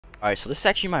Alright, so this is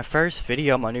actually my first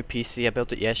video on my new PC. I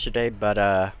built it yesterday, but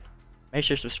make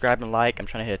sure to subscribe and like. I'm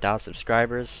trying to hit 1,000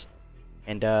 subscribers.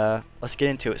 And let's get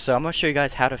into it. So I'm gonna show you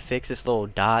guys how to fix this little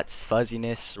dots,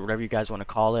 fuzziness, or whatever you guys want to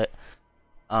call it,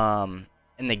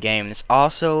 in the game. And it's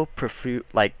also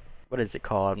like, what is it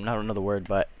called? I don't know the word,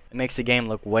 but it makes the game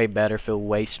look way better, feel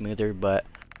way smoother. But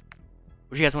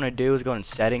what you guys want to do is go in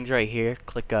settings right here,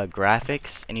 click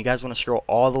graphics, and you guys want to scroll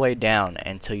all the way down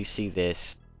until you see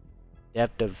this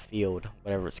depth of field,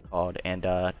 whatever it's called, and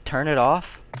turn it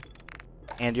off,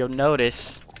 and you'll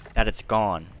notice that it's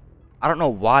gone. I don't know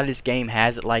why this game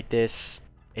has it like this.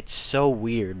 It's so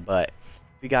weird, but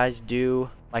if you guys do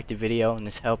like the video and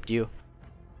this helped you,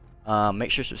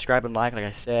 make sure to subscribe and like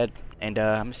I said, and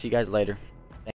I'm gonna see you guys later.